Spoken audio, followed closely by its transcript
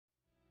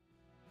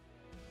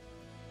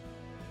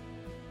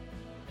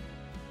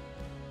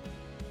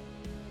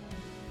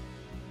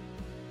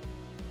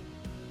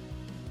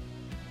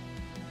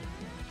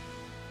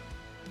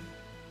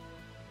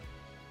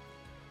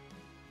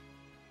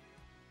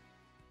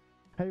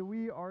Hey,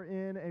 we are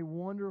in a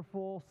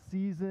wonderful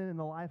season in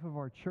the life of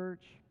our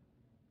church.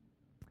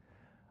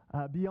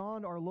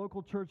 Beyond our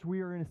local church, we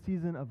are in a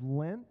season of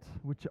Lent,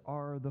 which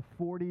are the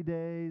 40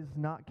 days,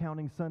 not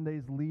counting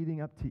Sundays,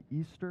 leading up to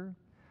Easter.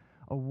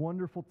 A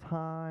wonderful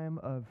time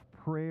of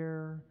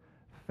prayer,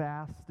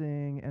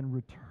 fasting, and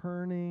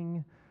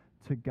returning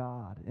to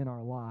God in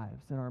our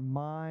lives, in our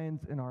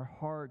minds, in our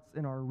hearts,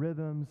 in our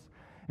rhythms.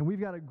 And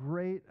we've got a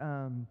great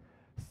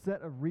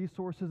set of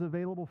resources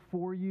available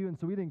for you. And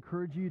so we'd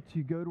encourage you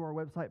to go to our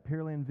website,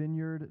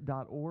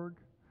 pearlandvineyard.org.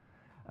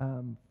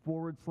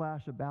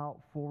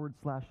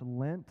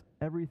 /about/Lent.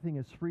 Everything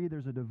is free.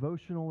 There's a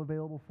devotional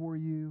available for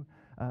you,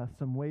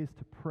 some ways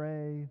to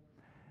pray.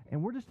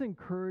 And we're just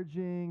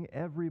encouraging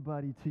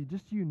everybody to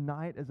just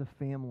unite as a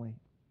family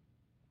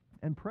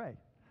and pray.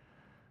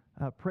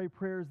 Pray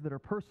prayers that are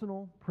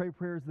personal, pray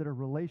prayers that are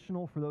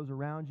relational for those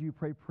around you,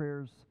 pray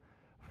prayers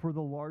for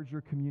the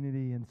larger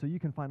community. And so you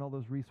can find all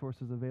those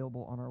resources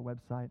available on our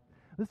website.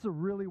 This is a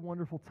really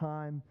wonderful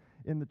time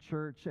in the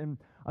church, and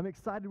I'm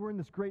excited. We're in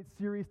this great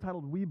series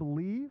titled We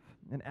Believe,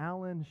 and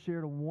Alan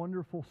shared a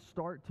wonderful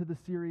start to the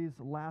series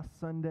last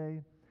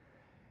Sunday,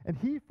 and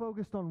he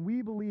focused on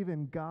we believe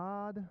in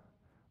God,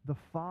 the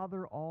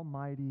Father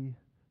Almighty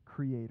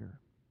Creator.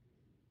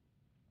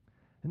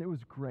 And it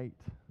was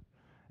great.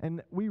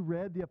 And we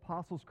read the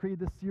Apostles' Creed.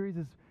 This series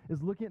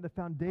is looking at the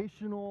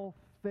foundational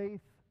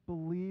faith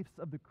beliefs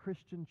of the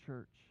Christian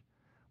church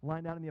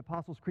lined out in the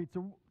Apostles' Creed.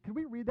 So could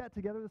we read that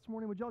together this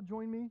morning? Would y'all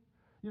join me?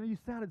 You know, you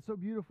sounded so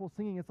beautiful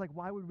singing. It's like,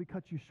 why would we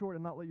cut you short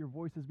and not let your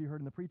voices be heard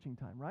in the preaching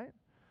time, right?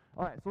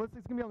 All right, so it's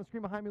going to be on the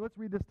screen behind me. Let's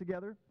read this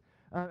together.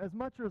 As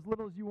much or as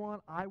little as you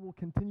want, I will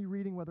continue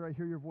reading whether I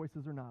hear your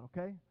voices or not,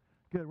 okay?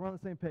 Good, we're on the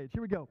same page.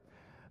 Here we go.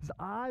 It says,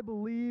 I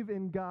believe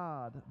in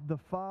God, the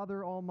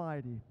Father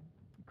Almighty,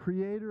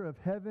 creator of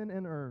heaven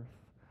and earth.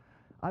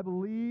 I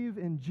believe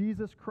in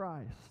Jesus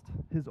Christ,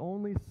 his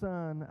only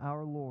Son,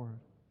 our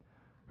Lord,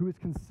 who was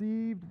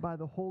conceived by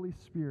the Holy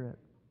Spirit,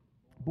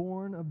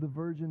 born of the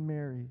Virgin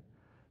Mary,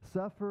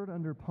 suffered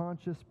under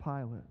Pontius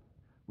Pilate,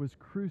 was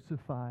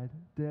crucified,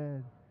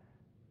 dead.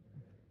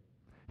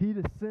 He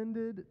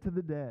descended to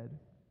the dead.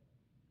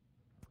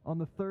 On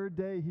the third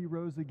day he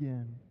rose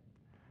again.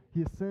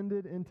 He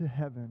ascended into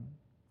heaven,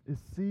 is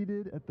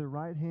seated at the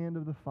right hand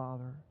of the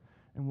Father,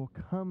 and will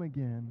come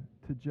again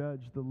to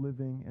judge the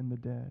living and the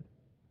dead.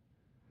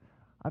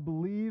 I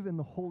believe in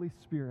the Holy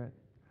Spirit,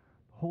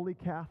 the Holy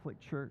Catholic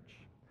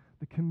Church,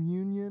 the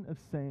communion of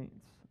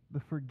saints,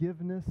 the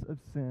forgiveness of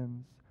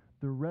sins,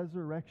 the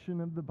resurrection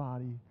of the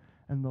body,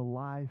 and the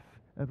life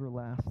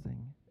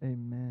everlasting.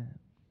 Amen.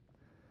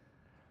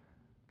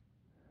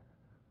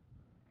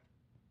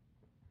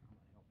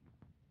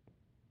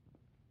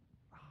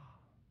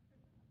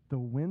 The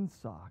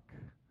windsock.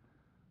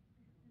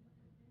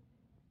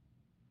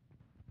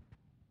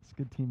 It's a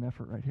good team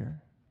effort right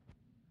here.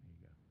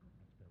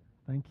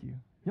 There you go. Thank you.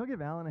 Y'all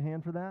give Alan a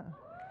hand for that?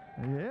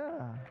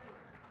 Yeah.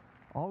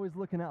 Always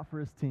looking out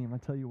for his team, I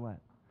tell you what.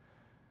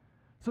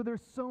 So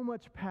there's so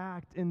much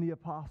packed in the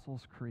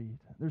Apostles' Creed.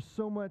 There's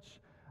so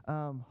much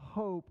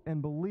hope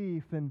and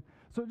belief. And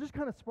so it just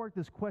kind of sparked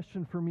this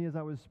question for me as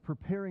I was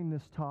preparing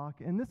this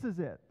talk. And this is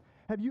it.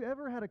 Have you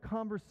ever had a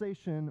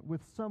conversation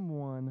with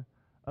someone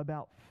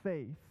about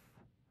faith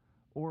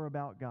or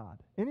about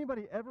God?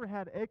 Anybody ever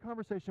had a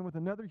conversation with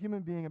another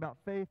human being about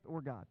faith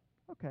or God?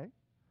 Okay.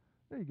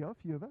 There you go, a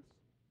few of us.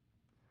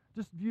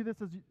 Just view this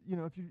as, you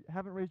know, if you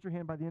haven't raised your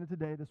hand by the end of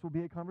today, this will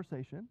be a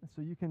conversation,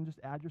 so you can just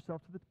add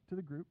yourself to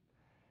the group.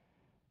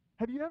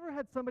 Have you ever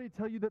had somebody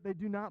tell you that they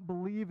do not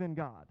believe in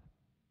God?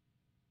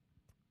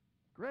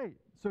 Great.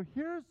 So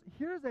here's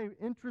an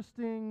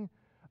interesting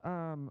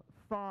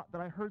thought that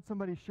I heard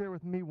somebody share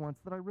with me once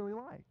that I really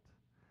liked.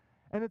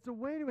 And it's a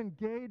way to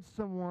engage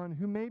someone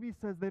who maybe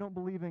says they don't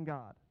believe in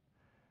God.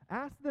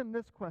 Ask them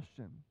this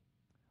question,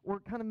 or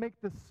kind of make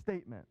this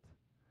statement.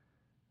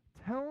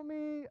 Tell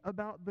me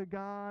about the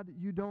God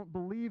you don't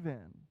believe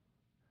in.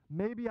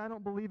 Maybe I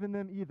don't believe in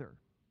them either.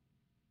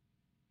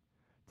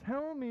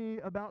 Tell me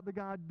about the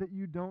God that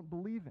you don't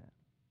believe in.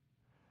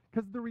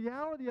 Because the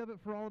reality of it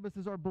for all of us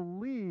is our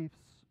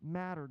beliefs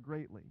matter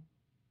greatly.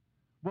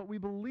 What we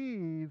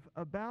believe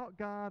about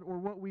God or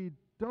what we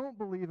don't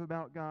believe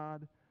about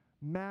God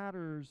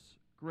matters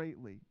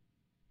greatly.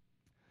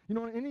 You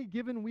know, on any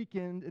given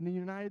weekend in the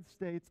United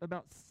States,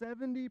 about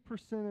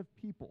 70% of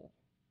people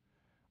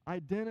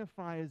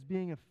identify as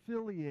being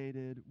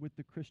affiliated with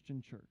the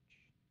Christian church.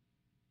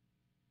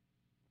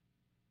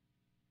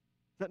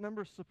 Does that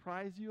number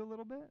surprise you a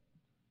little bit?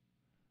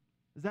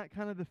 Is that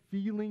kind of the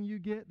feeling you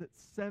get, that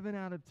 7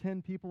 out of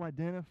 10 people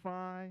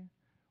identify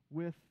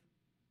with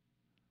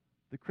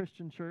the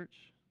Christian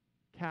church,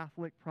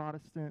 Catholic,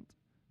 Protestant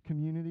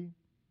community?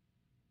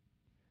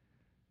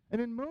 And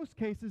in most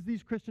cases,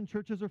 these Christian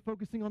churches are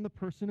focusing on the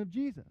person of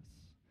Jesus.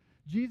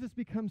 Jesus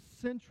becomes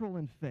central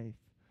in faith.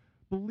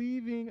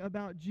 Believing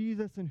about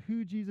Jesus and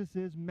who Jesus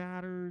is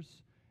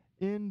matters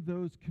in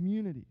those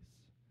communities.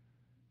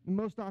 And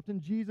most often,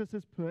 Jesus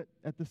is put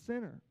at the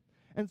center.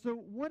 And so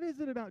what is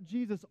it about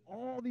Jesus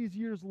all these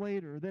years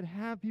later that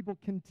have people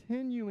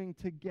continuing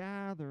to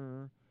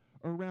gather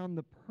around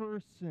the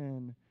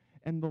person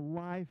and the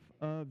life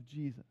of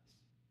Jesus?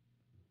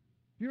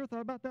 Have you ever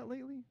thought about that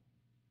lately?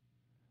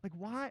 Like,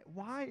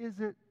 why is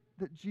it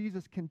that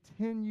Jesus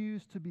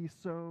continues to be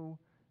so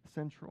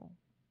central?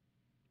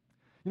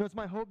 You know, it's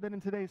my hope that in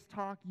today's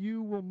talk,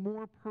 you will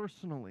more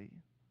personally,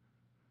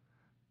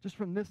 just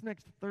from this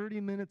next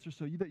 30 minutes or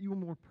so, that you will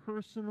more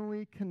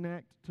personally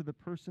connect to the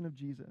person of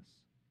Jesus.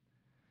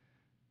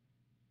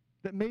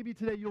 That maybe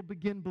today you'll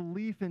begin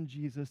belief in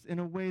Jesus in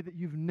a way that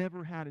you've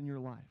never had in your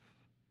life.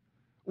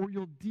 Or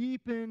you'll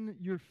deepen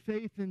your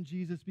faith in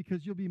Jesus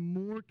because you'll be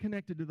more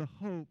connected to the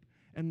hope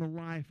and the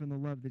life and the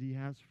love that he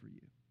has for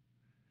you.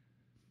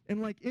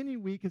 And like any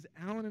week, as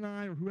Alan and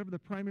I, or whoever the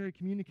primary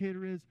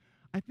communicator is,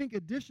 I think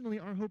additionally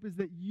our hope is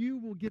that you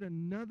will get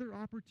another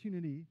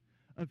opportunity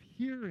of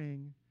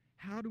hearing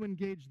how to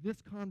engage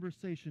this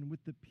conversation with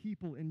the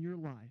people in your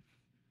life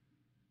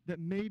that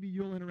maybe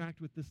you'll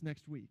interact with this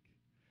next week.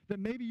 That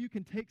maybe you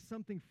can take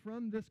something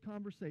from this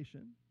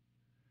conversation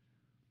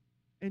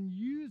and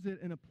use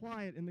it and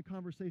apply it in the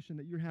conversation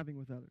that you're having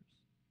with others.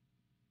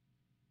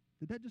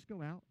 Did that just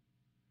go out?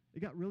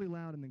 It got really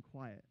loud and then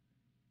quiet.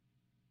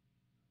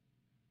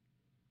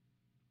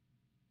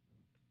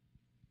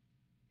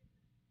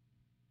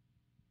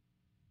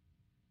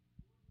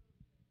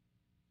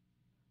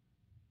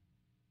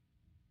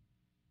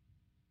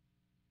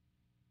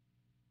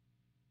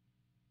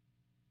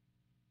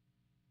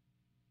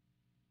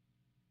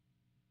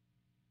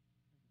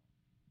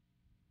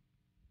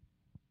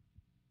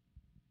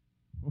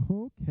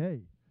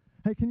 Okay.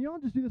 Hey, can y'all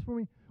just do this for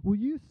me? Will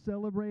you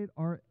celebrate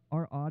our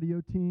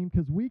audio team?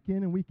 Because week in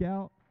and week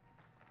out,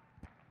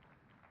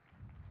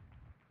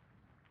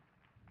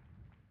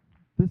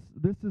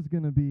 this is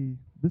gonna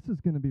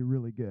be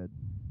really good.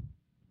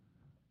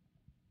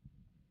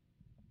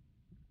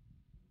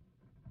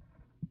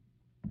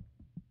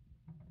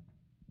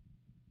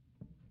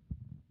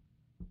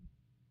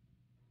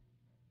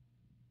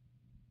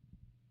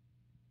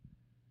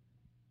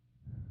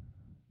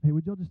 Hey,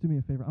 would y'all just do me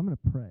a favor? I'm gonna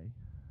pray.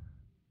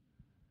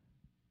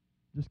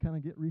 Just kind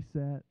of get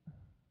reset,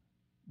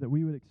 that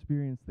we would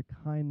experience the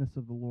kindness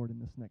of the Lord in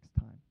this next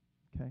time,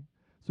 okay?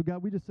 So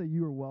God, we just say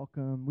you are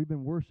welcome. We've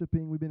been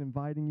worshiping. We've been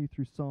inviting you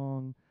through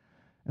song.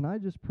 And I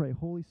just pray,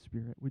 Holy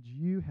Spirit, would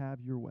you have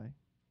your way?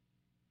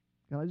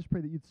 God, I just pray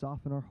that you'd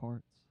soften our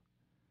hearts.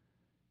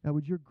 God,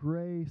 would your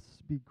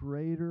grace be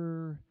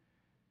greater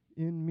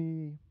in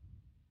me?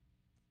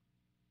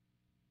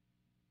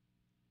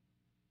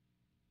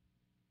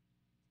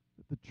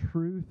 The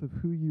truth of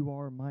who you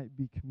are might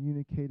be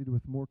communicated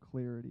with more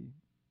clarity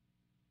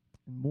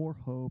and more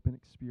hope and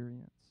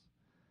experience.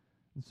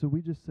 And so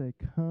we just say,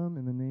 come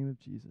in the name of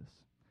Jesus.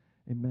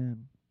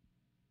 Amen.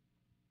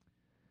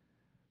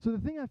 So the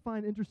thing I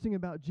find interesting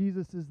about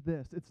Jesus is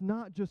this. It's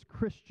not just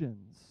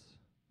Christians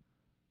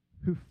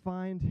who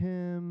find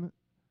him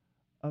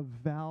of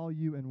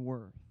value and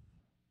worth.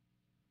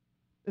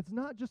 It's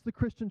not just the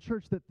Christian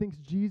church that thinks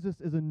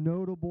Jesus is a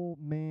notable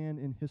man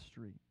in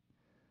history.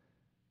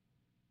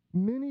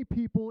 Many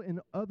people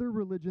in other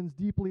religions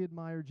deeply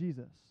admire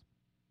Jesus.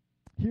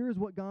 Here's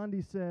what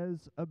Gandhi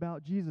says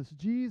about Jesus.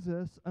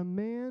 Jesus, a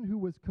man who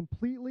was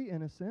completely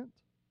innocent,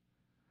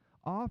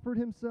 offered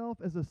himself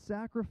as a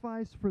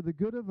sacrifice for the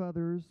good of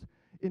others,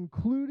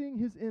 including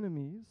his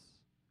enemies,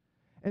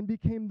 and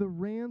became the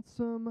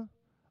ransom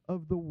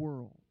of the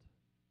world.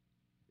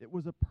 It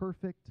was a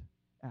perfect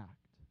act.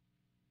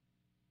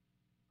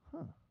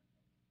 Huh.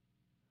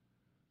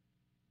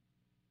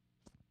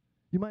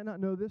 You might not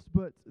know this,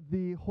 but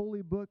the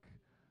holy book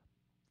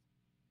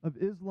of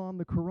Islam,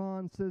 the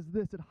Quran, says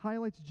this. It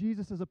highlights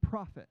Jesus as a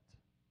prophet,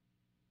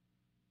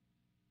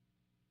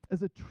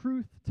 as a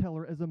truth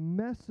teller, as a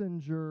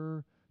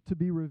messenger to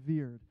be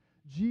revered.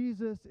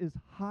 Jesus is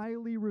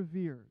highly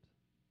revered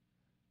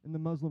in the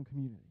Muslim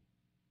community.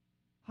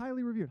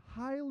 Highly revered,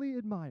 highly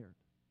admired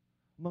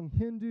among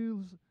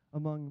Hindus,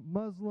 among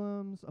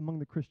Muslims, among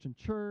the Christian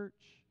church.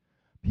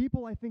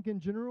 People, I think, in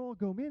general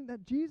go, man,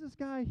 that Jesus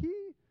guy, he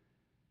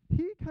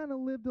kind of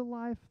lived a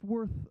life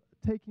worth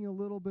taking a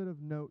little bit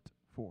of note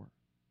for.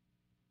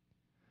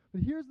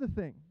 But here's the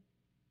thing.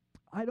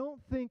 I don't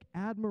think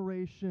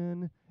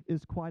admiration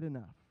is quite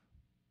enough.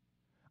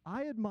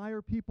 I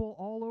admire people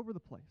all over the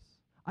place.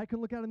 I can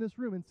look out in this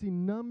room and see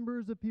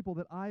numbers of people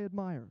that I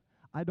admire.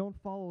 I don't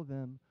follow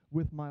them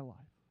with my life.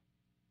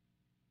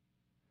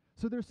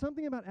 So there's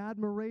something about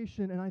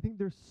admiration, and I think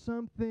there's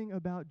something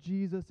about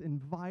Jesus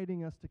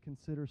inviting us to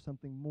consider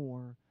something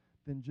more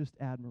than just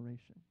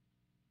admiration.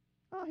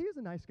 Oh, he's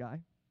a nice guy.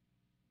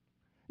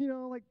 You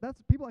know, like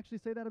people actually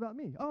say that about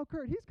me. Oh,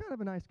 Kurt, he's kind of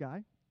a nice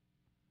guy.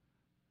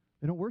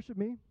 They don't worship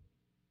me.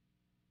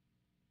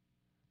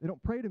 They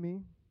don't pray to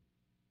me.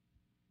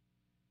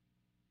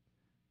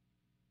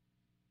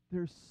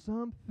 There's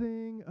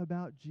something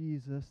about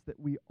Jesus that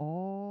we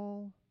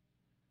all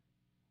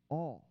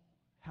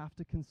have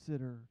to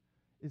consider.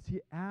 Is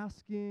he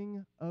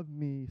asking of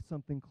me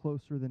something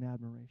closer than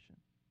admiration?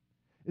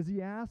 Is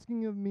he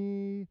asking of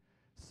me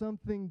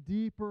something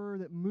deeper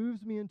that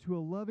moves me into a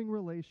loving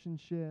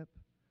relationship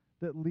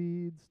that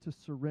leads to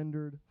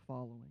surrendered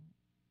following.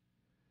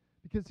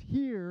 Because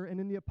here and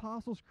in the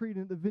Apostles' Creed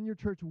and at the Vineyard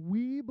Church,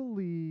 we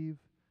believe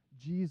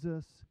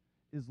Jesus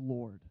is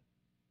Lord.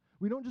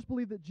 We don't just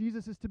believe that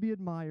Jesus is to be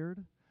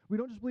admired. We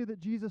don't just believe that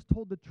Jesus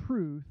told the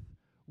truth.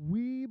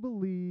 We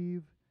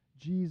believe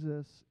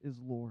Jesus is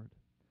Lord.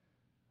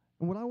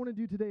 And what I want to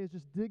do today is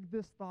just dig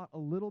this thought a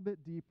little bit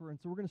deeper. And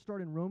so we're going to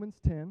start in Romans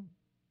 10.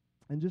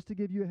 And just to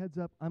give you a heads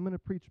up, I'm going to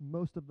preach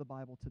most of the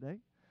Bible today.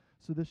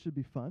 So this should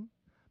be fun.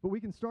 But we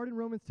can start in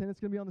Romans 10. It's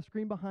going to be on the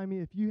screen behind me.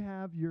 If you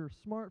have your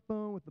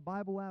smartphone with the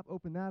Bible app,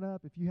 open that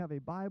up. If you have a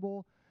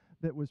Bible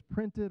that was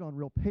printed on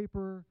real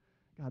paper,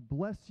 God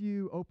bless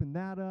you. Open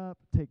that up.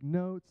 Take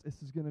notes.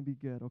 This is going to be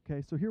good,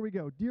 okay? So here we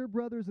go. Dear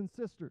brothers and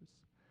sisters,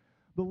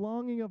 the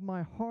longing of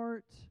my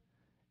heart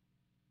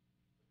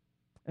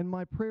and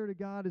my prayer to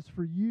God is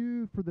for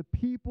you, for the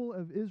people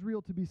of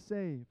Israel to be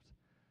saved.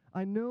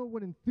 I know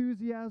what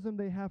enthusiasm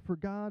they have for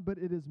God, but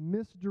it is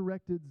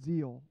misdirected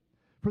zeal.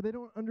 For they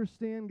don't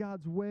understand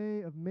God's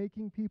way of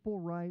making people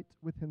right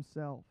with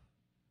himself.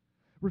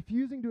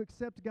 Refusing to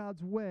accept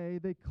God's way,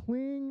 they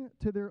cling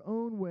to their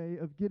own way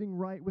of getting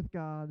right with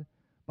God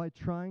by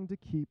trying to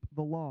keep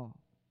the law.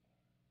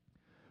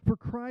 For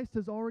Christ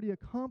has already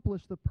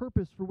accomplished the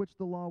purpose for which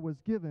the law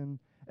was given.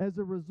 As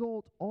a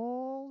result,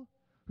 all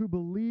who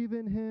believe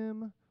in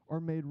him are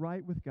made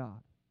right with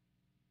God.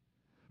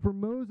 For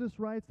Moses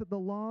writes that the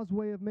law's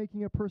way of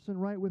making a person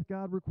right with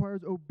God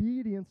requires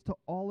obedience to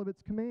all of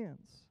its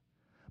commands.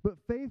 But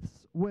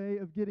faith's way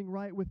of getting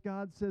right with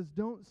God says,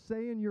 don't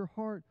say in your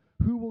heart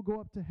who will go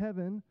up to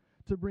heaven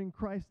to bring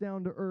Christ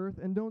down to earth,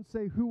 and don't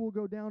say who will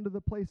go down to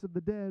the place of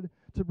the dead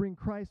to bring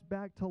Christ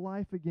back to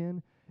life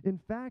again. In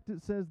fact,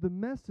 it says the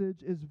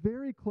message is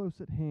very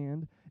close at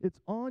hand. It's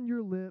on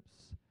your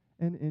lips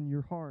and in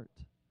your heart.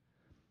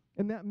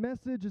 And that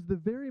message is the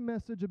very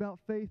message about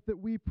faith that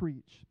we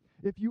preach.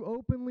 If you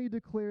openly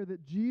declare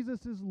that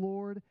Jesus is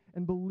Lord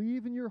and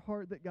believe in your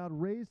heart that God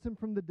raised him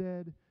from the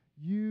dead,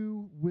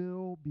 you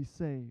will be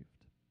saved.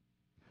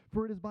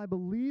 For it is by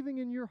believing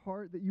in your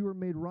heart that you are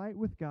made right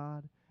with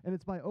God, and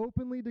it's by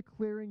openly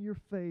declaring your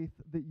faith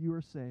that you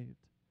are saved.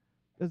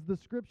 As the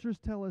scriptures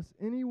tell us,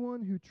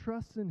 anyone who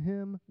trusts in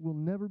him will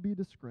never be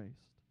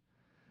disgraced.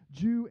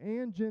 Jew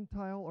and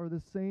Gentile are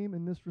the same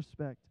in this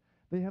respect.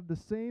 They have the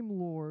same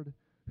Lord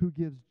who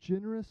gives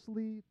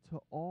generously to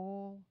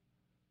all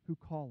who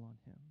call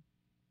on him.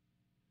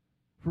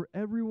 For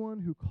everyone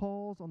who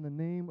calls on the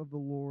name of the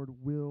Lord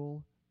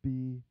will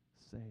be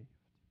saved.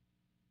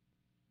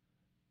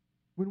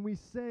 When we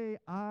say,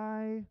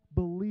 I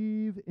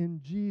believe in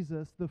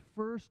Jesus, the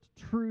first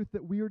truth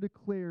that we are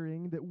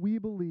declaring that we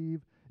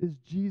believe is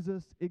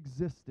Jesus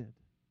existed.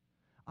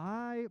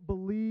 I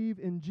believe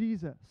in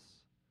Jesus.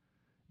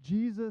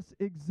 Jesus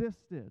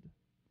existed.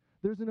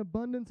 There's an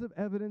abundance of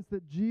evidence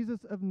that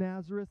Jesus of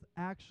Nazareth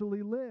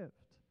actually lived.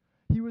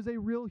 He was a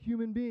real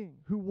human being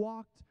who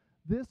walked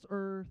this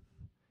earth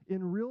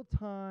in real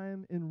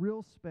time, in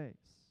real space.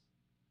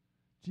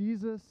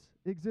 Jesus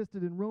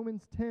existed. In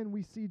Romans 10,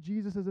 we see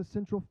Jesus as a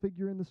central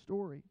figure in the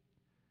story.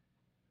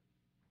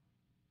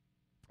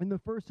 In the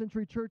first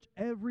century church,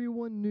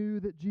 everyone knew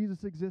that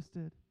Jesus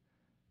existed,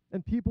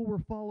 and people were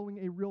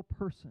following a real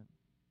person.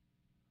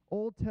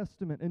 Old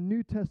Testament and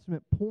New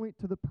Testament point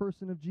to the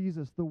person of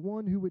Jesus, the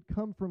one who would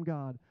come from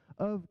God,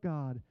 of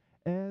God,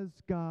 as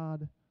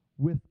God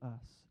with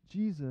us.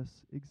 Jesus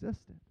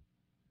existed.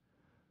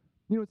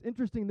 You know, it's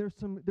interesting, there's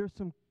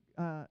some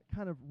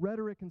kind of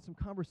rhetoric and some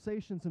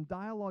conversation, some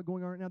dialogue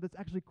going on right now that's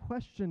actually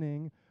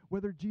questioning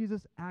whether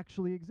Jesus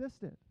actually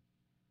existed.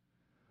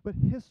 But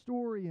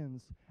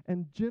historians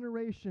and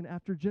generation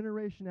after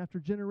generation after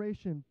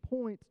generation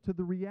point to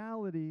the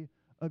reality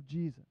of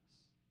Jesus,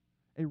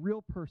 a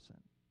real person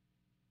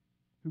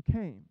who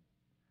came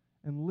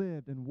and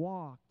lived and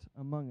walked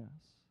among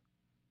us.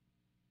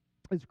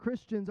 As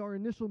Christians, our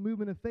initial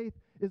movement of faith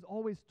is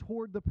always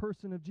toward the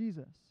person of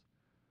Jesus.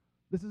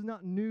 This is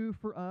not new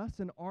for us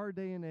in our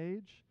day and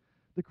age.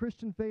 The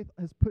Christian faith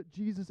has put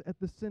Jesus at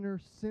the center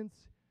since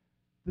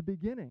the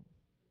beginning.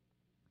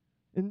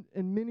 In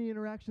many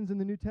interactions in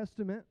the New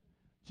Testament,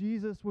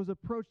 Jesus was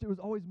approached. It was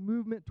always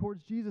movement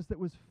towards Jesus that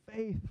was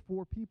faith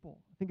for people.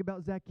 Think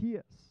about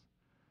Zacchaeus.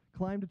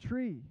 Climbed a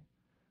tree,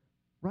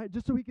 right?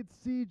 Just so he could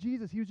see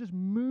Jesus. He was just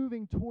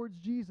moving towards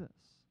Jesus.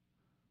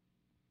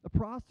 A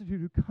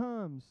prostitute who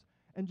comes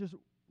and just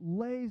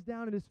lays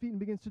down at his feet and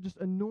begins to just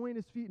anoint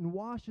his feet and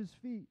wash his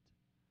feet.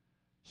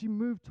 She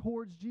moved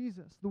towards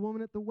Jesus. The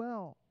woman at the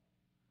well.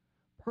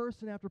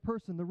 Person after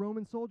person. The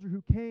Roman soldier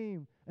who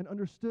came and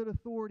understood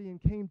authority and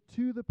came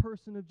to the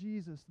person of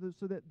Jesus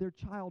so that their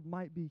child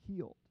might be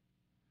healed.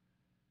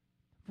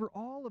 For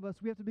all of us,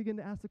 we have to begin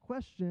to ask the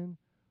question,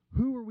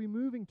 who are we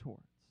moving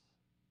towards?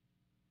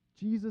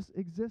 Jesus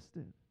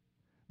existed.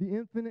 The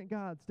infinite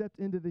God stepped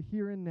into the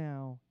here and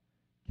now,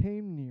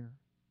 came near,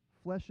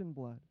 flesh and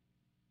blood,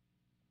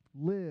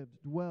 lived,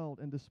 dwelled,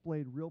 and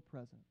displayed real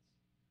presence.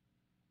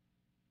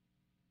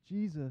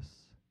 Jesus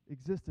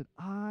existed.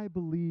 I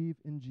believe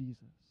in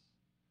Jesus.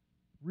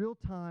 real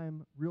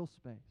time, real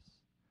space.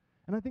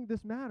 And I think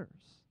this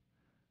matters.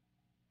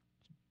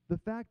 The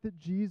fact that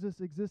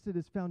Jesus existed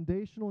is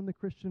foundational in the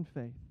Christian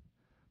faith.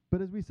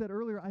 But as we said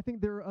earlier, I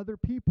think there are other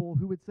people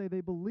who would say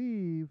they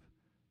believe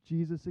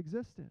Jesus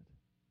existed.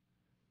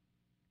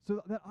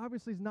 So that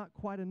obviously is not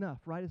quite enough,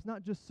 right? It's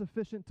not just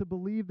sufficient to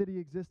believe that he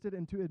existed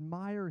and to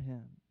admire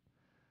him.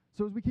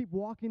 So as we keep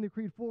walking the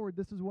creed forward,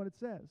 this is what it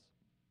says.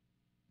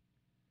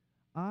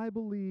 I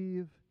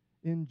believe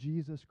in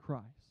Jesus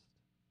Christ.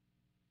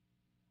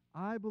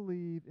 I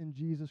believe in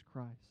Jesus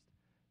Christ.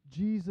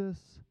 Jesus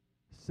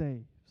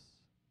saves.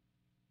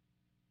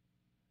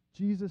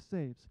 Jesus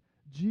saves.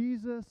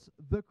 Jesus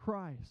the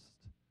Christ.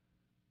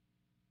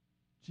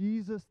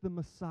 Jesus the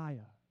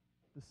Messiah,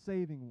 the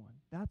saving one.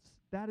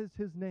 That is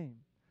his name.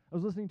 I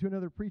was listening to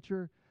another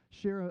preacher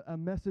share a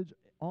message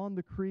on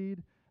the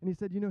creed, and he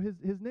said,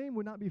 his name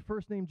would not be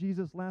first name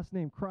Jesus, last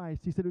name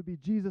Christ. He said it would be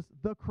Jesus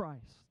the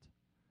Christ,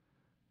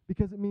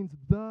 because it means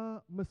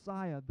the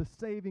Messiah, the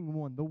saving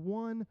one, the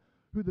one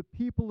who the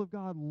people of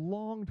God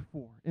longed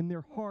for in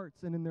their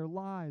hearts and in their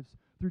lives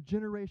through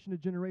generation to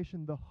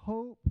generation, the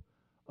hope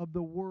of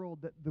the world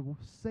that the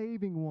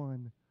saving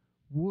one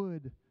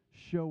would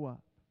show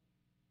up.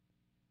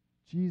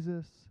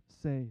 Jesus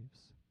saves.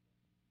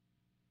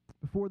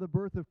 Before the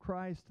birth of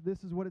Christ,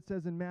 this is what it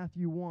says in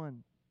Matthew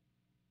 1,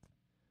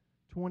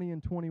 20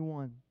 and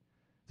 21. It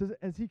says,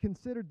 as he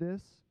considered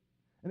this,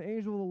 an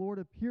angel of the Lord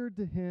appeared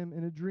to him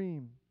in a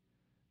dream,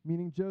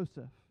 meaning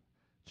Joseph.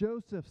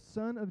 Joseph,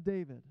 son of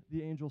David,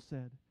 the angel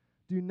said,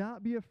 do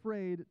not be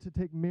afraid to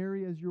take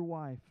Mary as your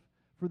wife,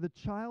 for the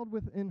child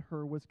within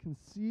her was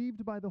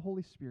conceived by the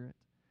Holy Spirit,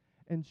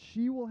 and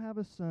she will have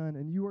a son,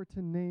 and you are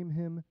to name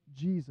him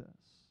Jesus,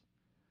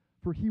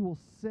 for he will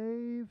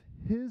save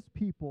his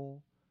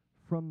people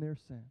from their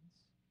sins.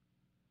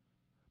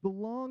 The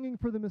longing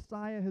for the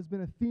Messiah has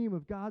been a theme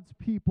of God's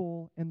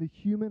people and the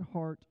human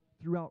heart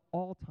throughout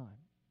all time.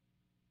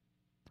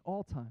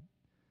 All time.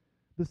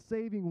 The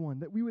saving one,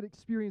 that we would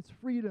experience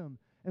freedom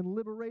and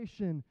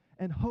liberation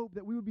and hope,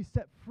 that we would be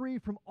set free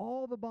from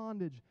all the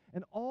bondage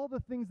and all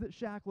the things that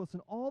shackle us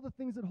and all the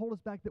things that hold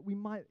us back, that we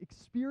might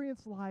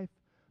experience life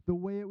the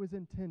way it was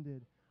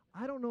intended.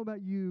 I don't know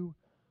about you.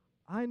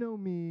 I know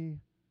me.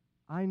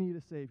 I need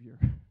a Savior.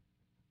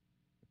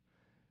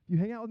 If you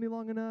hang out with me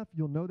long enough,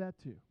 you'll know that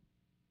too.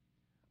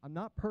 I'm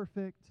not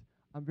perfect.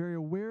 I'm very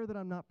aware that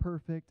I'm not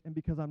perfect, and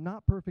because I'm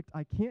not perfect,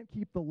 I can't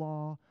keep the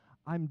law.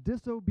 I'm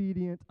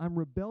disobedient. I'm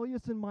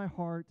rebellious in my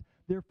heart.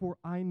 Therefore,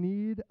 I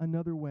need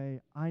another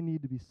way. I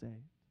need to be saved.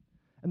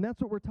 And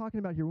that's what we're talking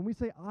about here. When we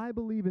say, I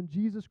believe in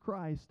Jesus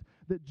Christ,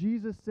 that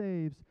Jesus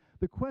saves,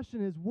 the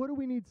question is, what do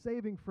we need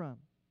saving from?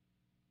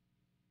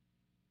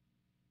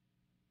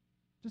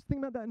 Just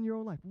think about that in your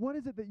own life. What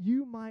is it that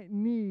you might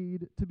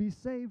need to be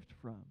saved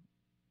from?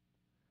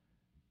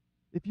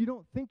 If you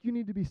don't think you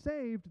need to be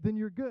saved, then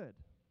you're good.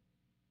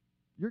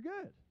 You're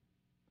good.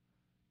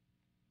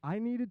 I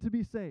needed to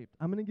be saved.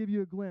 I'm going to give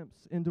you a glimpse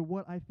into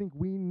what I think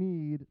we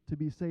need to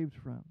be saved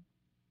from.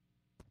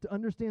 To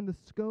understand the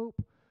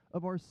scope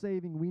of our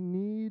saving, we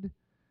need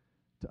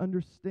to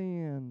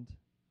understand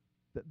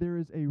that there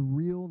is a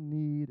real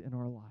need in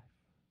our life.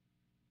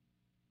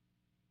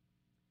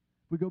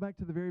 We go back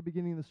to the very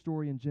beginning of the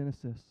story in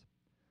Genesis.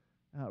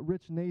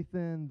 Rich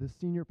Nathan, the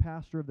senior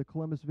pastor of the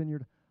Columbus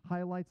Vineyard,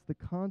 highlights the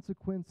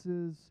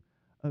consequences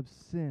of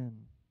sin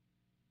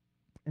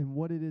and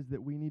what it is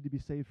that we need to be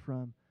saved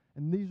from.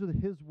 And these are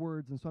his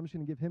words, and so I'm just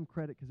going to give him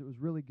credit because it was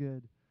really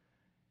good.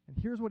 And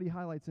here's what he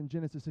highlights in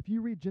Genesis. If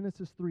you read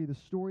Genesis 3, the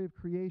story of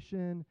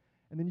creation,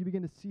 and then you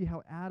begin to see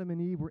how Adam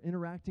and Eve were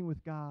interacting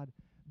with God,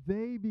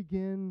 they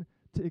begin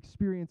to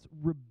experience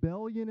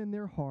rebellion in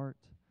their heart.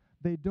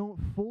 They don't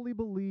fully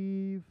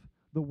believe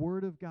the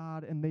word of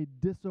God, and they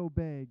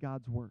disobey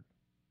God's word.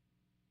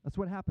 That's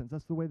what happens.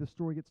 That's the way the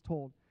story gets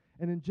told.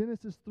 And in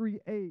Genesis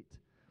 3:8,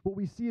 what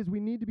we see is we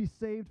need to be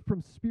saved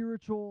from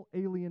spiritual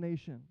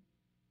alienation.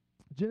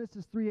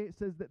 Genesis 3:8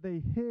 says that they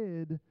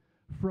hid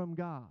from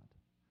God.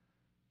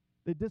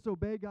 They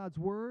disobey God's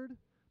word.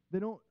 They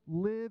don't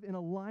live in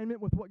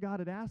alignment with what God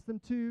had asked them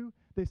to.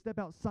 They step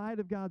outside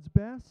of God's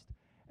best,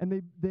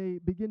 and they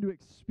begin to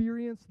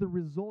experience the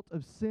result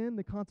of sin,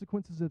 the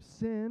consequences of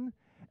sin.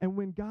 And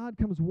when God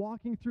comes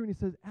walking through and he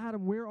says,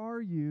 Adam, where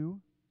are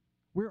you?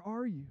 Where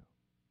are you?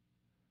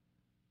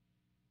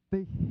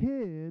 They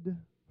hid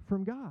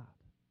from God.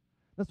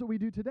 That's what we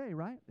do today,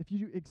 right? If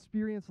you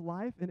experience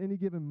life in any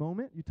given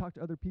moment, you talk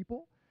to other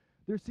people,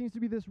 there seems to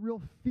be this real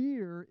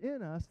fear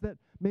in us that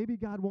maybe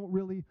God won't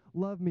really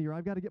love me, or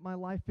I've got to get my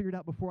life figured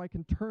out before I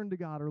can turn to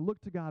God or look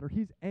to God, or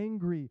he's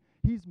angry,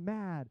 he's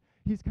mad,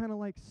 he's kind of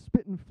like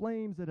spitting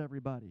flames at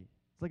everybody.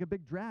 It's like a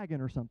big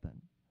dragon or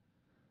something.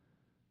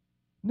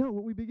 No,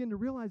 what we begin to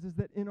realize is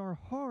that in our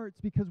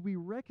hearts, because we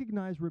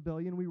recognize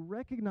rebellion, we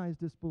recognize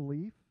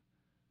disbelief,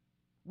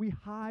 we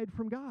hide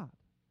from God.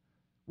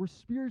 We're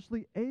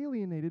spiritually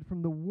alienated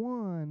from the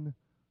one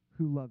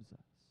who loves us.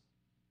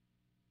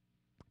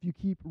 If you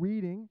keep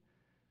reading,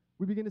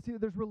 we begin to see that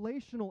there's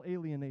relational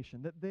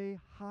alienation, that they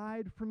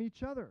hide from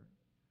each other.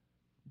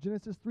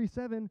 Genesis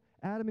 3:7,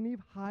 Adam and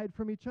Eve hide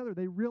from each other.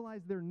 They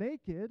realize they're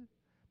naked,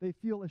 they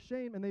feel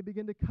ashamed, and they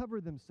begin to cover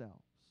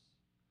themselves.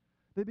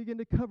 They begin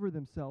to cover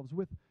themselves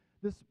with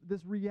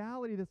this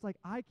reality that's like,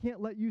 I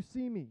can't let you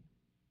see me.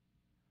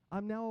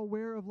 I'm now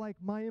aware of like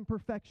my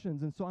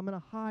imperfections, and so I'm going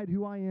to hide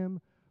who I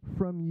am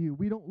from you.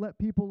 We don't let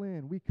people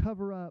in. We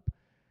cover up,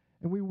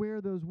 and we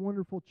wear those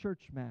wonderful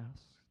church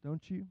masks,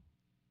 don't you?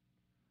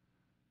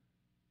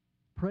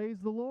 Praise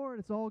the Lord.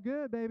 It's all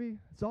good, baby.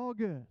 It's all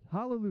good.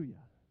 Hallelujah.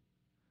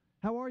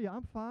 How are you?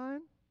 I'm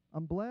fine.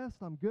 I'm blessed.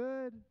 I'm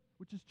good,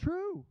 which is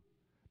true.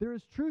 There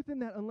is truth in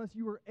that unless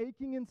you are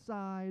aching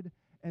inside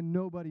and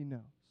nobody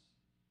knows.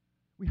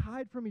 We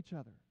hide from each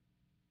other.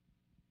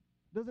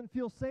 It doesn't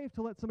feel safe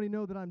to let somebody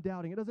know that I'm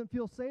doubting. It doesn't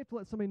feel safe to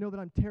let somebody know that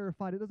I'm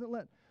terrified. It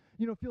doesn't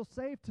feel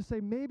safe to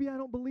say, maybe I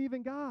don't believe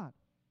in God.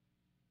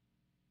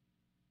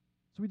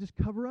 So we just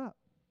cover up.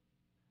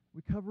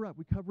 We cover up.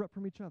 We cover up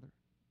from each other.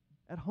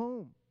 At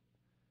home,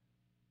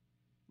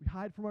 we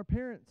hide from our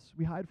parents.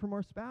 We hide from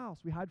our spouse.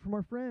 We hide from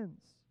our friends.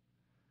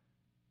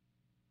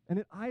 And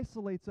it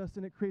isolates us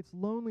and it creates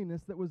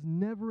loneliness that was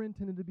never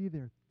intended to be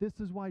there. This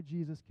is why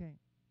Jesus came.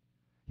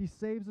 He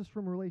saves us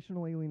from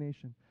relational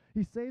alienation.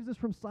 He saves us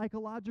from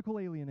psychological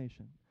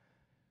alienation.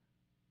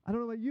 I don't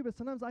know about you, but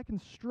sometimes I can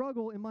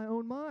struggle in my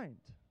own mind.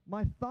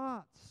 My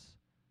thoughts,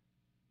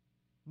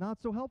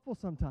 not so helpful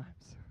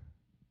sometimes.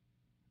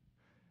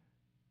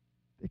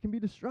 They can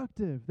be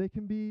destructive. They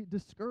can be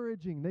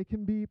discouraging. They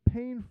can be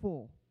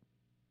painful.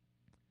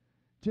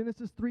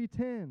 Genesis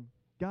 3:10,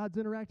 God's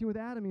interacting with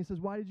Adam. He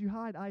says, why did you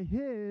hide? I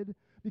hid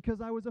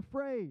because I was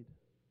afraid.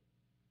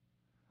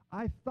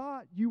 I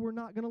thought you were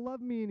not going to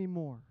love me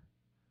anymore.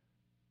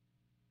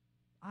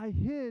 I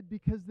hid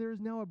because there is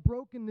now a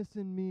brokenness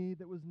in me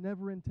that was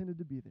never intended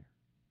to be there.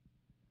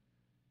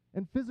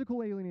 And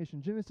physical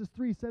alienation, Genesis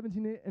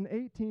 3:17 and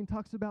 18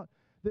 talks about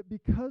that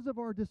because of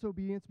our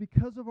disobedience,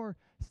 because of our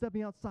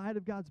stepping outside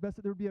of God's best,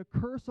 that there would be a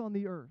curse on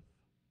the earth.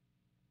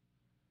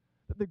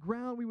 That the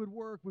ground we would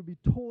work would be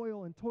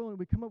toil, and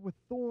we'd come up with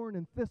thorn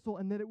and thistle,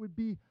 and that it would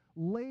be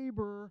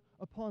labor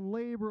upon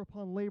labor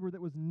upon labor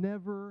that was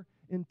never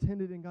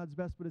intended in God's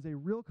best, but is a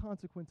real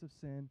consequence of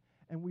sin,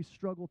 and we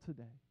struggle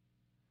today.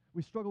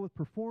 We struggle with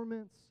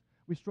performance,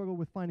 we struggle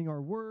with finding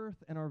our worth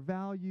and our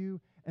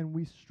value, and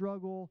we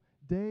struggle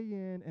day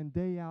in and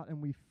day out,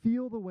 and we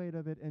feel the weight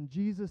of it, and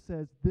Jesus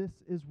says, this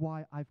is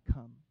why I've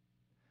come.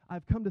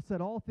 I've come to set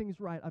all things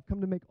right. I've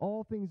come to make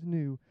all things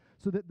new,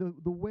 so that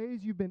the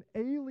ways you've been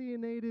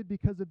alienated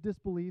because of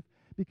disbelief,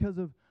 because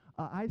of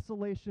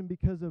isolation,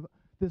 because of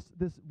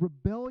this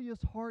rebellious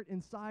heart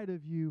inside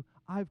of you,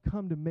 I've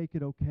come to make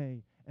it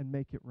okay and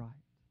make it right.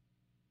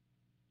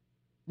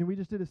 And we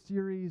just did a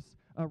series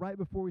right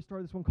before we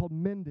started this one called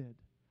Mended,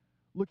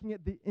 looking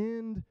at the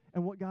end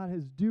and what God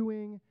is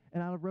doing.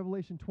 And out of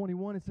Revelation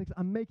 21:6,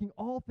 I'm making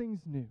all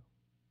things new.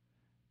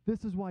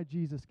 This is why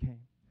Jesus came,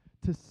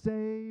 to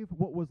save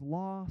what was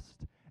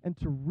lost and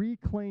to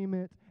reclaim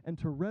it and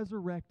to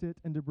resurrect it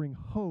and to bring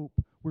hope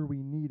where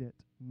we need it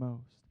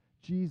most.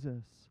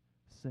 Jesus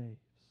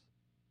saves.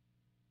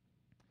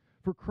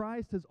 For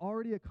Christ has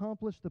already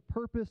accomplished the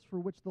purpose for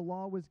which the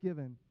law was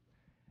given.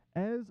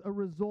 As a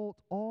result,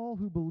 all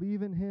who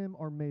believe in him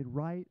are made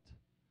right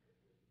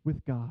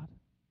with God.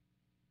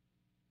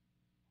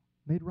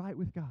 Made right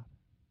with God.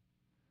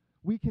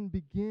 We can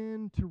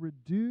begin to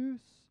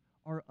reduce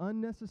our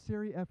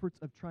unnecessary efforts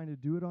of trying to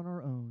do it on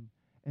our own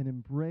and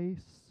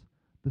embrace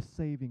the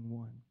saving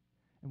one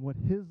and what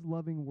his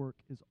loving work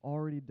is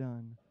already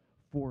done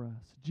for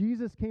us.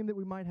 Jesus came that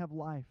we might have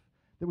life,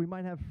 that we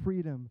might have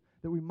freedom,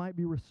 that we might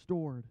be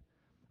restored.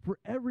 For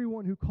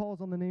everyone who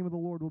calls on the name of the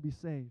Lord will be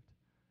saved.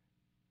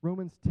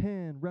 Romans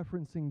 10,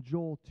 referencing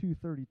Joel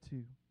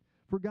 2:32.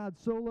 For God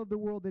so loved the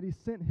world that he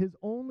sent his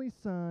only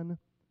Son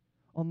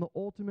on the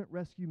ultimate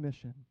rescue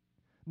mission.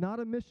 Not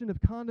a mission of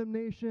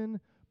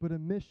condemnation, but a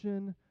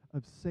mission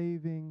of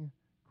saving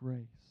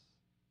grace.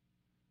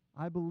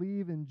 I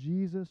believe in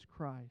Jesus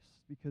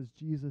Christ because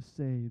Jesus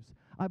saves.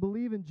 I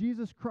believe in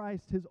Jesus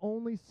Christ, his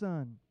only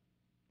Son.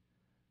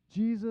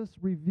 Jesus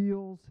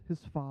reveals his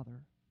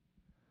Father.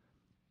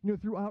 You know,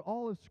 throughout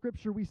all of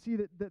Scripture, we see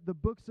that the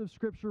books of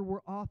Scripture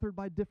were authored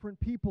by different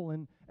people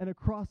and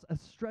across a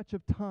stretch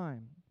of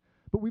time.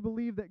 But we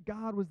believe that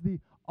God was the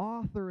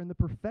author and the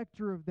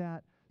perfecter of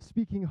that,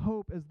 speaking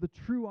hope as the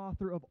true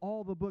author of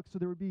all the books. So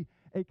there would be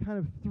a kind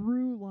of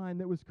through line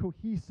that was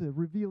cohesive,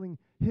 revealing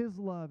his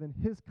love and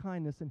his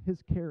kindness and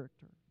his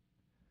character.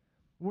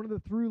 One of the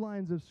through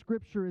lines of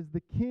Scripture is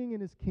the king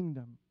and his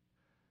kingdom.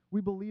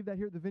 We believe that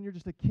here at the Vineyard,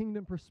 just a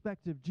kingdom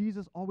perspective.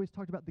 Jesus always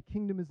talked about the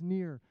kingdom is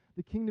near,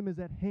 the kingdom is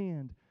at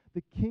hand,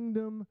 the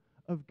kingdom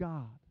of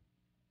God.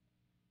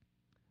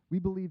 We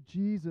believe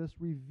Jesus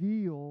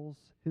reveals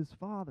his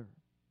Father.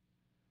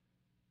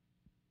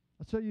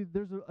 I'll show you,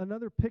 there's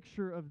another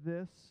picture of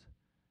this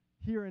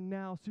here and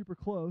now, super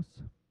close.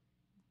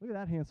 Look at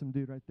that handsome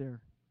dude right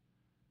there.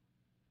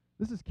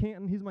 This is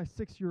Canton. He's my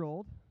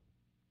 6-year-old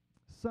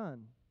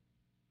son,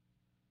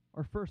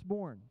 our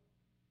firstborn.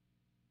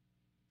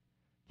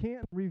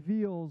 Canton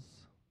reveals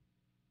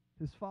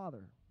his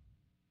father.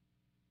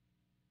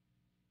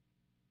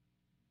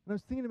 And I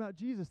was thinking about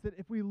Jesus, that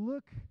if we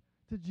look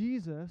to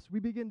Jesus, we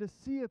begin to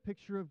see a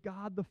picture of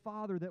God the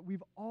Father that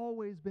we've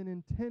always been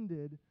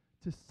intended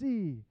to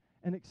see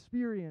and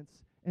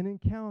experience and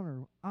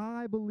encounter.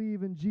 I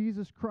believe in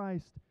Jesus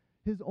Christ,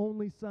 his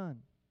only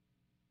Son.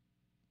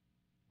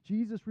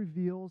 Jesus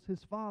reveals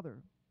his Father.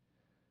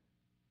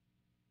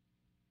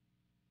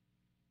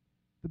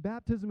 The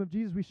baptism of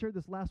Jesus, we shared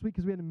this last week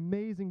because we had an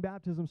amazing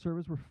baptism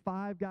service where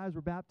 5 guys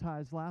were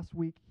baptized last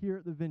week here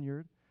at the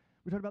Vineyard.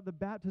 We talked about the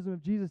baptism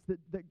of Jesus,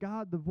 that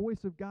God, the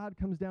voice of God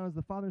comes down as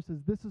the Father and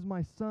says, "This is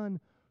my Son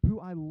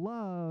who I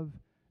love,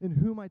 in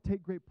whom I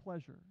take great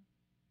pleasure."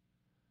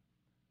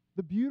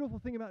 The beautiful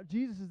thing about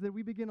Jesus is that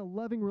we begin a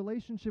loving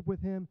relationship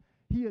with him.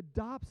 He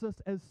adopts us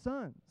as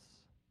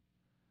sons.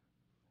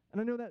 And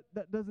I know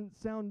that doesn't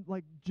sound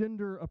like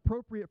gender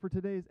appropriate for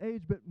today's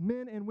age, but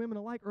men and women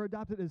alike are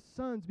adopted as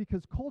sons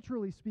because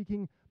culturally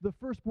speaking, the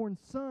firstborn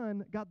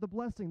son got the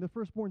blessing. The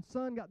firstborn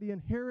son got the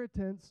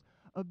inheritance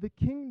of the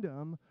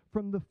kingdom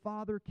from the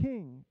Father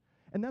King.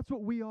 And that's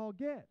what we all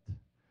get.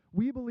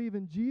 We believe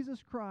in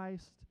Jesus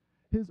Christ,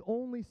 his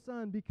only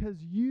Son,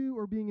 because you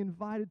are being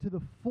invited to the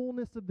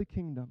fullness of the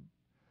kingdom,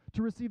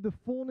 to receive the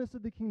fullness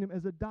of the kingdom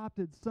as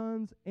adopted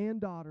sons and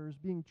daughters,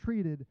 being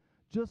treated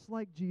just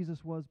like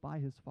Jesus was by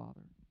his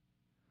Father.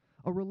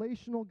 A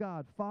relational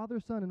God, Father,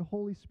 Son, and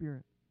Holy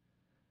Spirit.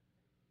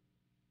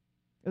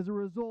 As a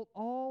result,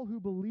 all who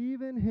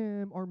believe in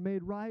him are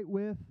made right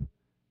with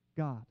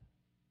God.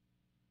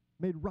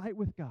 Made right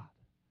with God.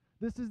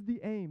 This is the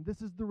aim.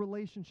 This is the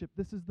relationship.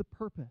 This is the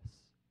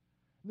purpose.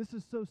 This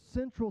is so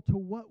central to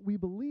what we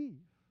believe.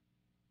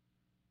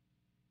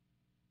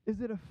 Is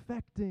it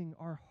affecting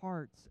our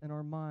hearts and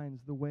our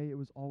minds the way it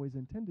was always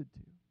intended to?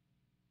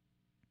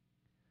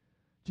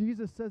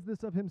 Jesus says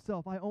this of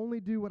himself, "I only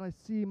do what I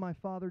see my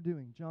Father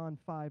doing," John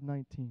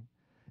 5:19.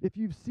 "If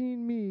you've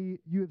seen me,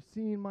 you have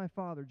seen my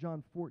Father,"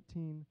 John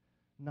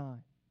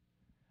 14:9.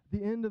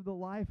 The end of the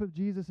life of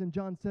Jesus in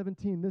John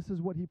 17, this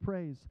is what he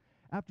prays.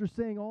 After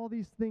saying all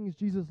these things,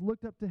 Jesus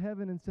looked up to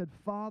heaven and said,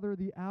 "Father,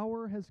 the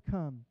hour has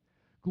come.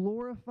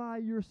 Glorify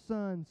your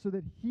Son so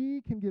that he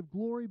can give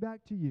glory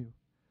back to you.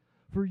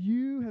 For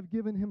you have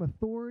given him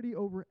authority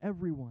over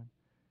everyone.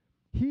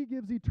 He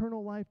gives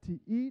eternal life to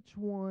each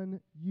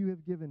one you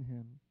have given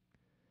him.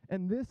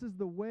 And this is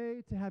the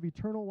way to have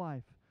eternal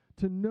life,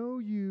 to know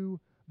you,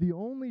 the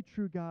only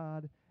true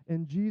God,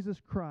 and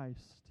Jesus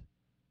Christ,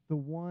 the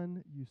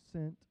one you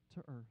sent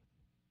to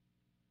earth."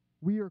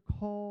 We are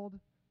called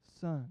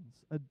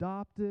sons,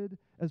 adopted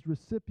as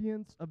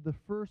recipients of the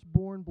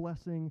firstborn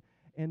blessing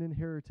and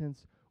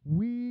inheritance.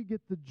 We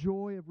get the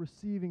joy of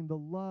receiving the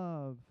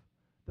love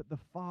that the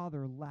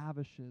Father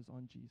lavishes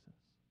on Jesus.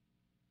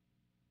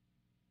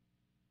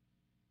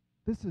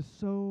 This is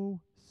so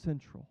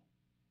central,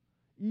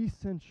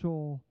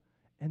 essential,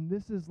 and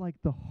this is like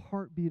the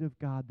heartbeat of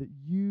God, that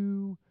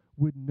you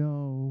would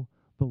know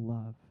the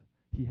love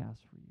he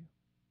has for you.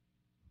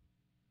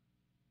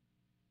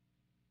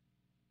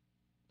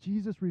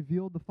 Jesus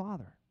revealed the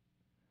Father.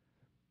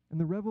 And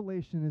the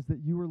revelation is that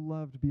you are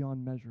loved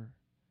beyond measure,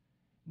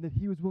 and that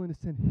he was willing to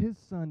send his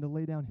Son to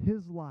lay down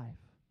his life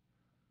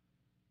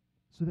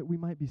so that we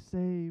might be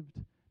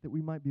saved, that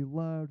we might be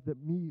loved,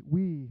 that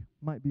we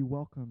might be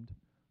welcomed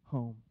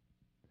home.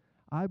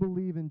 I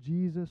believe in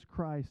Jesus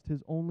Christ,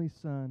 his only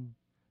Son,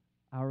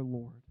 our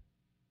Lord.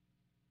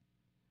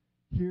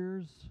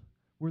 Here's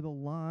where the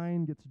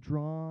line gets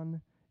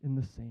drawn in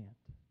the sand.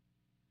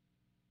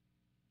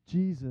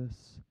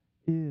 Jesus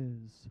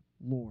is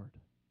Lord.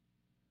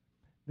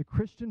 The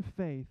Christian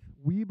faith,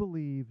 we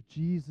believe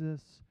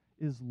Jesus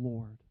is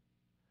Lord.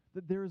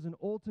 That there is an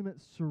ultimate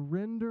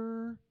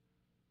surrender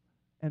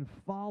and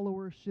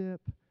followership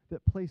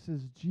that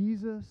places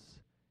Jesus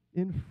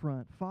in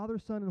front, Father,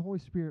 Son, and Holy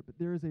Spirit, but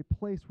there is a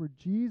place where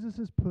Jesus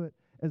is put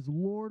as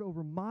Lord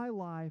over my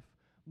life,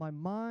 my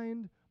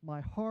mind,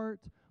 my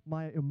heart,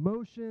 my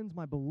emotions,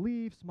 my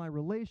beliefs, my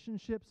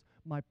relationships,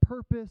 my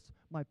purpose,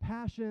 my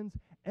passions.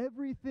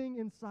 Everything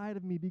inside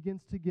of me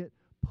begins to get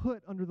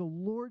put under the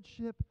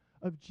lordship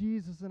of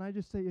Jesus. And I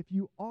just say, if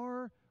you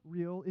are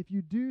real, if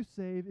you do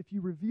save, if you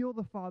reveal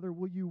the Father,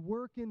 will you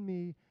work in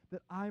me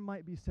that I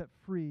might be set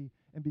free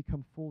and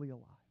become fully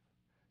alive?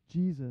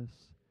 Jesus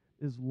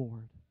is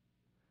Lord.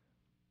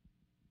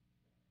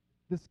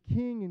 This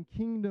king and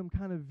kingdom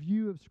kind of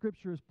view of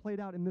Scripture is played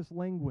out in this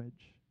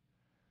language.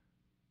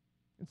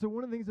 And so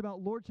one of the things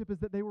about lordship is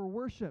that they were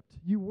worshipped.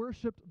 You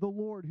worshipped the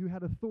Lord who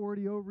had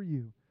authority over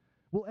you.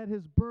 Well, at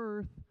his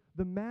birth,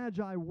 the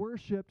Magi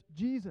worshipped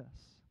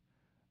Jesus.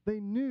 They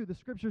knew, the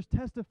Scriptures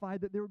testified,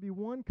 that there would be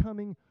one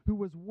coming who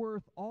was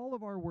worth all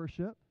of our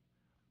worship.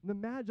 And the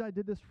Magi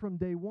did this from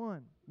day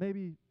one,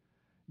 maybe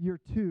year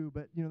 2,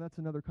 but that's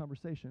another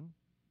conversation.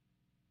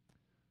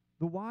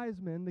 The wise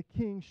men, the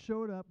king,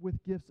 showed up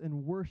with gifts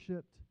and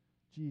worshipped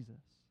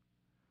Jesus.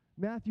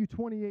 Matthew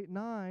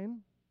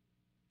 28:9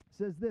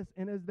 says this,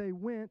 "And as they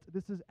went,"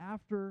 this is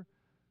after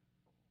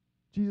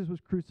Jesus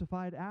was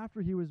crucified,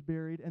 after he was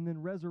buried and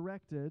then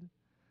resurrected,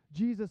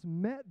 "Jesus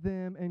met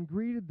them and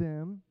greeted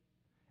them,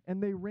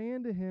 and they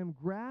ran to him,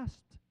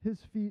 grasped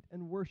his feet,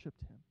 and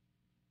worshipped him."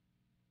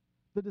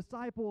 The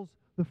disciples,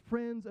 the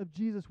friends of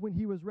Jesus, when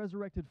he was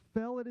resurrected,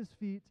 fell at his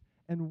feet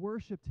and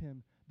worshiped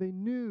him. They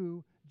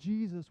knew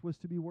Jesus was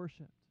to be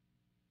worshiped.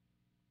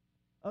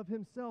 Of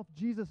himself,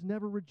 Jesus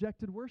never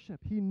rejected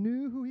worship. He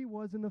knew who he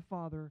was in the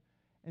Father,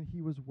 and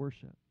he was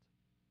worshiped.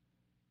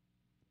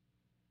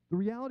 The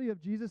reality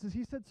of Jesus is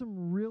he said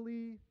some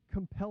really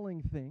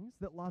compelling things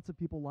that lots of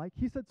people like.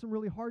 He said some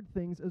really hard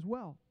things as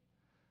well.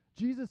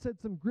 Jesus said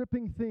some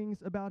gripping things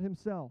about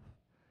himself.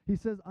 He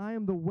says, I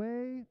am the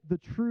way, the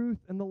truth,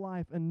 and the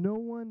life, and no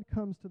one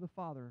comes to the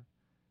Father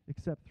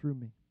except through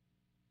me.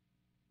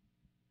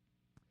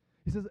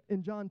 He says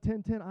in John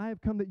 10:10, I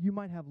have come that you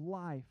might have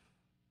life,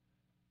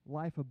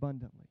 life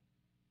abundantly.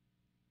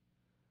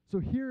 So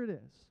here it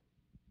is.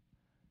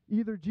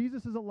 Either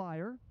Jesus is a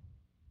liar,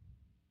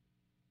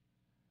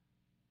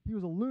 he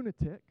was a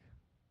lunatic,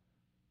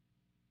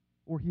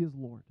 or he is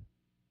Lord.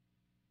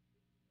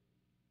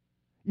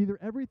 Either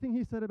everything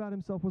he said about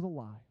himself was a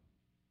lie,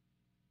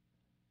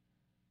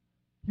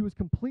 he was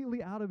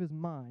completely out of his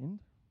mind,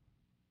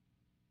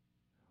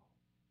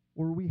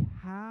 or we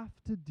have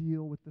to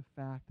deal with the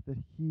fact that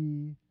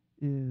he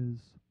is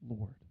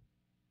Lord.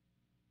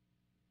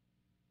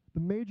 The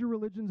major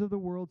religions of the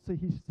world say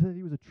he said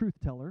he was a truth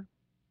teller.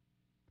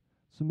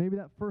 So maybe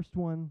that first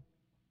one,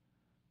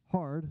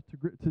 hard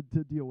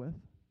to deal with.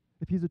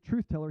 If he's a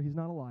truth teller, he's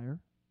not a liar.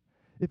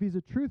 If he's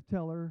a truth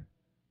teller,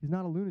 he's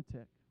not a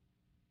lunatic.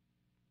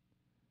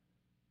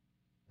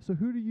 So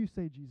who do you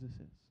say Jesus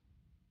is?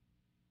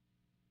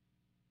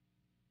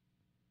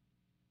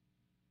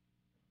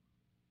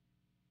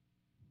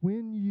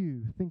 When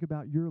you think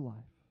about your life,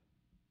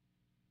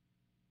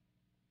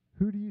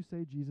 who do you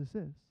say Jesus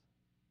is?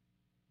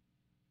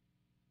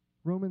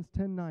 Romans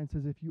 10:9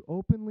 says, if you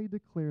openly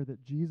declare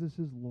that Jesus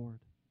is Lord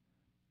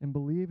and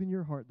believe in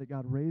your heart that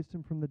God raised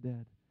him from the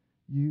dead,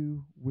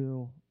 you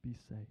will be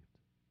saved.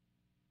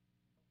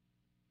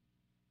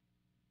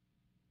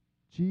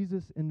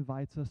 Jesus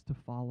invites us to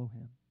follow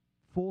him.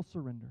 Full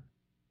surrender.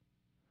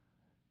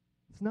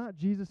 It's not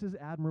Jesus is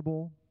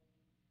admirable.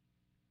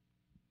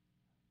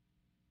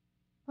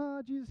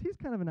 Jesus, he's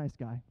kind of a nice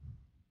guy.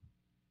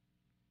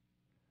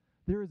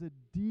 There is a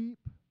deep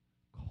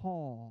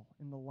call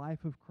in the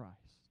life of Christ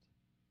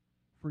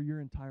for your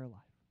entire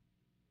life.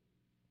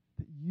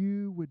 That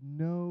you would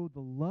know the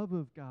love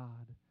of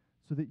God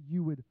so that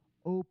you would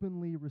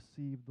openly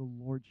receive the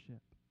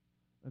lordship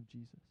of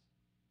Jesus.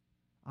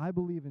 I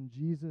believe in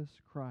Jesus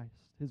Christ,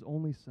 his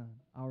only Son,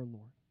 our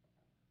Lord.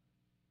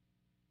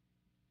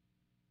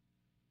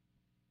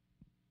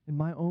 In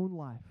my own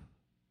life,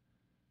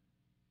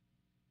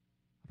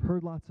 I've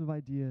heard lots of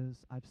ideas,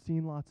 I've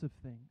seen lots of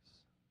things,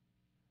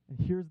 and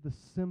here's the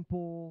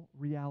simple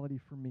reality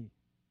for me.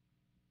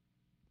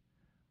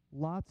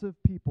 Lots of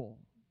people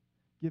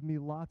give me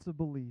lots of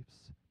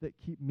beliefs that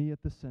keep me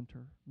at the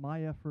center,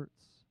 my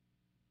efforts,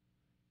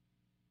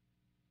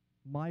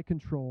 my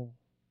control,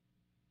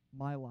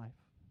 my life.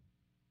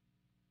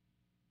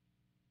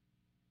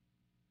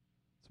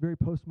 It's a very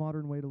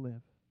postmodern way to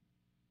live.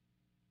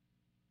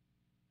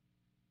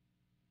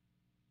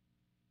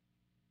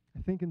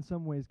 I think in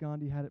some ways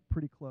Gandhi had it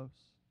pretty close.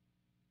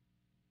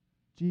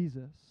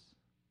 Jesus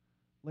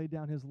laid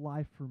down his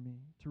life for me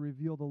to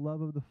reveal the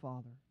love of the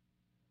Father,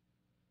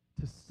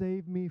 to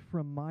save me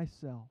from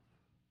myself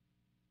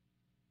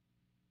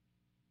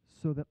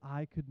so that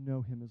I could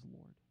know him as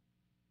Lord.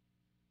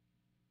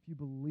 If you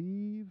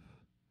believe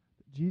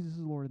that Jesus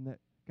is Lord and that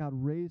God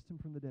raised him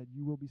from the dead,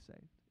 you will be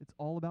saved. It's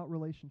all about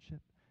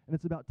relationship, and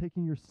it's about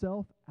taking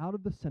yourself out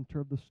of the center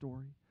of the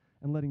story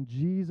and letting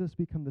Jesus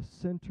become the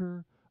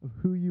center of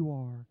who you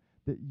are,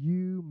 that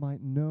you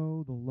might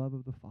know the love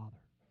of the Father,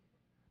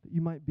 that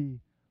you might be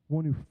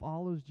one who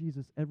follows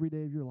Jesus every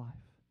day of your life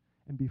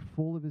and be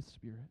full of his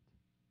Spirit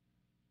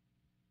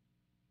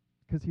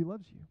because he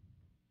loves you.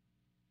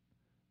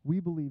 We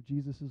believe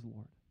Jesus is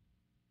Lord.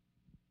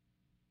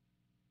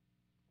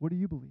 What do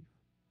you believe?